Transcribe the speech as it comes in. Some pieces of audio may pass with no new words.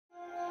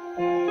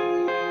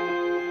I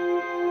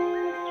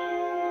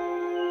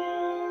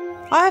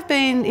have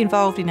been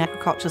involved in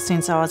agriculture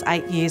since I was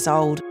 8 years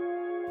old.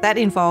 That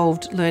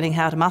involved learning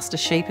how to muster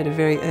sheep at a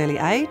very early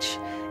age,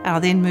 and I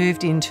then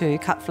moved into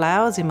cut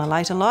flowers in my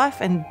later life,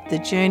 and the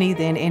journey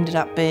then ended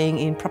up being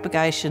in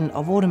propagation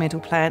of ornamental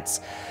plants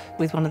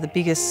with one of the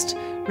biggest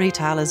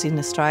retailers in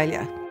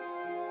Australia.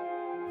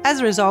 As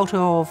a result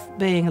of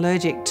being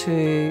allergic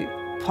to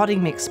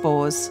potting mix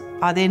spores,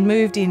 I then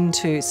moved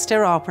into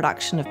sterile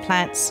production of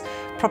plants,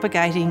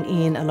 propagating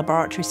in a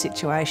laboratory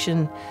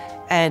situation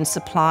and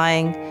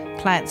supplying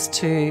plants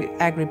to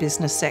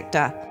agribusiness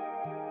sector.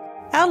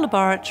 Our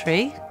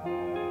laboratory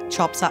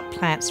chops up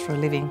plants for a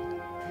living.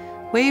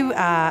 We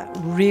are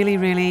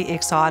really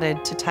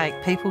excited to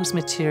take people's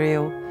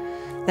material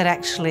that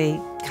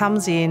actually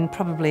comes in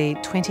probably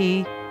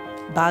 20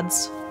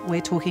 buds.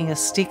 We're talking a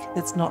stick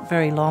that's not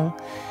very long,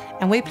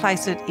 and we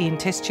place it in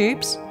test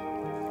tubes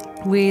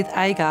with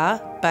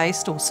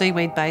agar-based or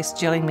seaweed-based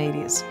gelling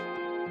medias.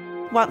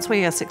 Once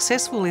we are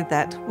successful with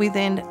that, we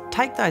then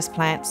take those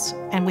plants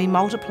and we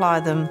multiply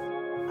them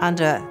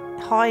under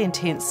high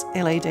intense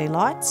LED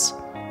lights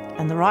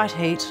and the right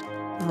heat,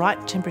 the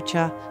right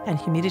temperature and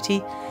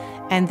humidity,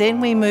 and then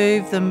we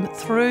move them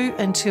through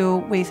until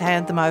we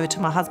hand them over to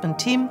my husband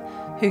Tim,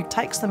 who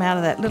takes them out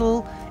of that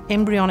little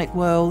embryonic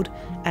world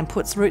and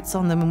puts roots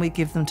on them, and we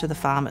give them to the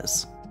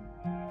farmers.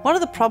 One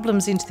of the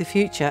problems into the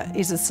future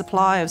is the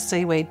supply of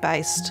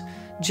seaweed-based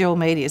gel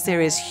medias.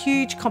 There is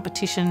huge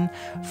competition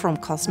from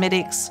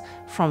cosmetics,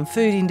 from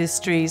food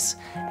industries,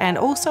 and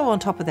also on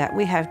top of that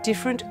we have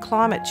different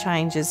climate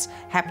changes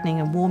happening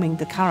and warming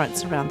the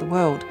currents around the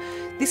world.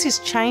 This is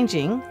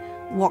changing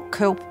what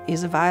kelp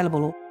is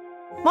available.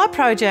 My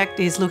project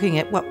is looking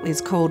at what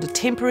is called a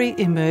temporary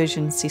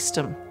immersion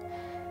system.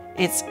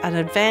 It's an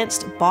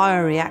advanced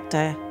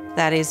bioreactor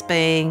that is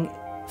being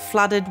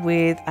flooded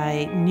with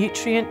a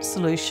nutrient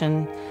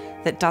solution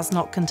that does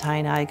not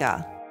contain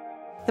agar.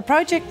 The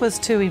project was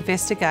to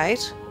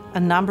investigate a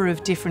number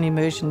of different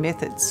immersion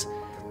methods.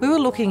 We were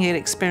looking at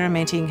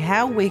experimenting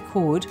how we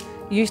could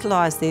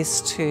utilise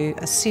this to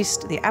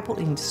assist the apple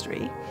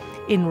industry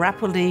in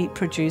rapidly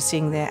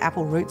producing their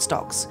apple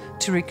rootstocks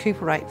to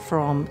recuperate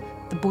from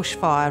the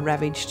bushfire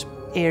ravaged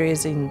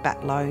areas in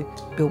Batlow,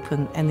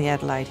 Bilpin and the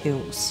Adelaide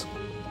Hills.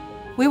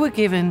 We were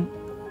given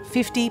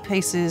 50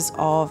 pieces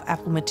of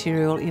apple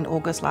material in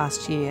August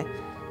last year,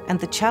 and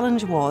the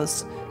challenge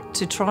was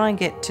to try and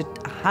get to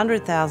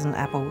 100,000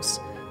 apples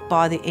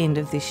by the end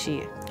of this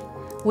year.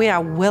 We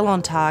are well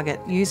on target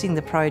using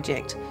the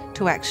project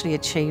to actually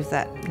achieve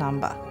that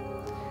number.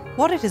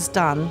 What it has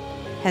done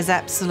has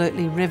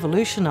absolutely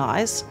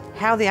revolutionised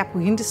how the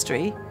apple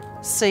industry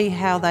see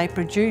how they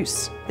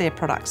produce their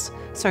products.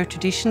 So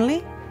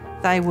traditionally,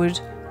 they would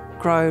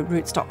grow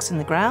rootstocks in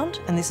the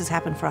ground, and this has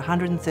happened for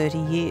 130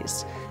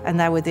 years, and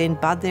they would then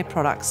bud their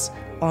products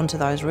onto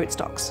those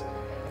rootstocks.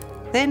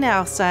 They're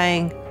now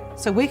saying,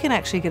 so we can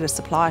actually get a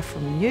supply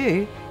from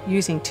you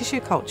using tissue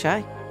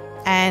culture,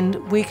 and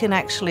we can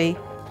actually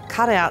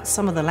cut out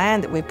some of the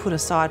land that we've put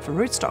aside for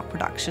rootstock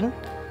production,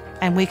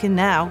 and we can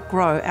now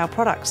grow our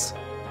products.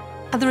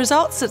 And the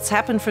results that's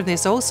happened from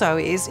this also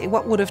is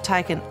what would have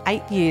taken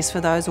 8 years for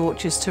those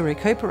orchards to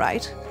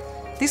recuperate.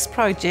 This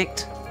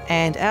project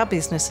and our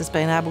business has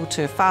been able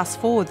to fast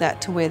forward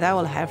that to where they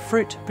will have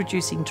fruit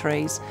producing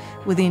trees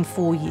within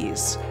 4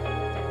 years.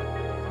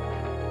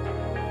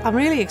 I'm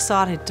really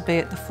excited to be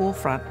at the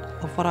forefront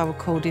of what I would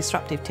call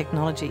disruptive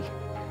technology.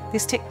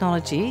 This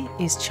technology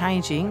is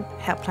changing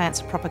how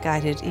plants are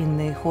propagated in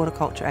the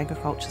horticulture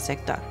agriculture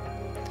sector.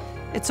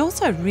 It's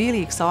also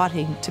really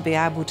exciting to be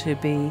able to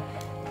be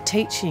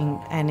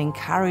teaching and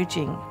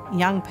encouraging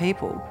young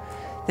people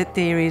that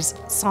there is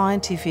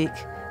scientific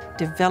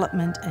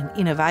development and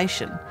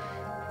innovation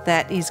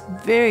that is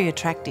very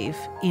attractive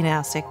in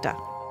our sector.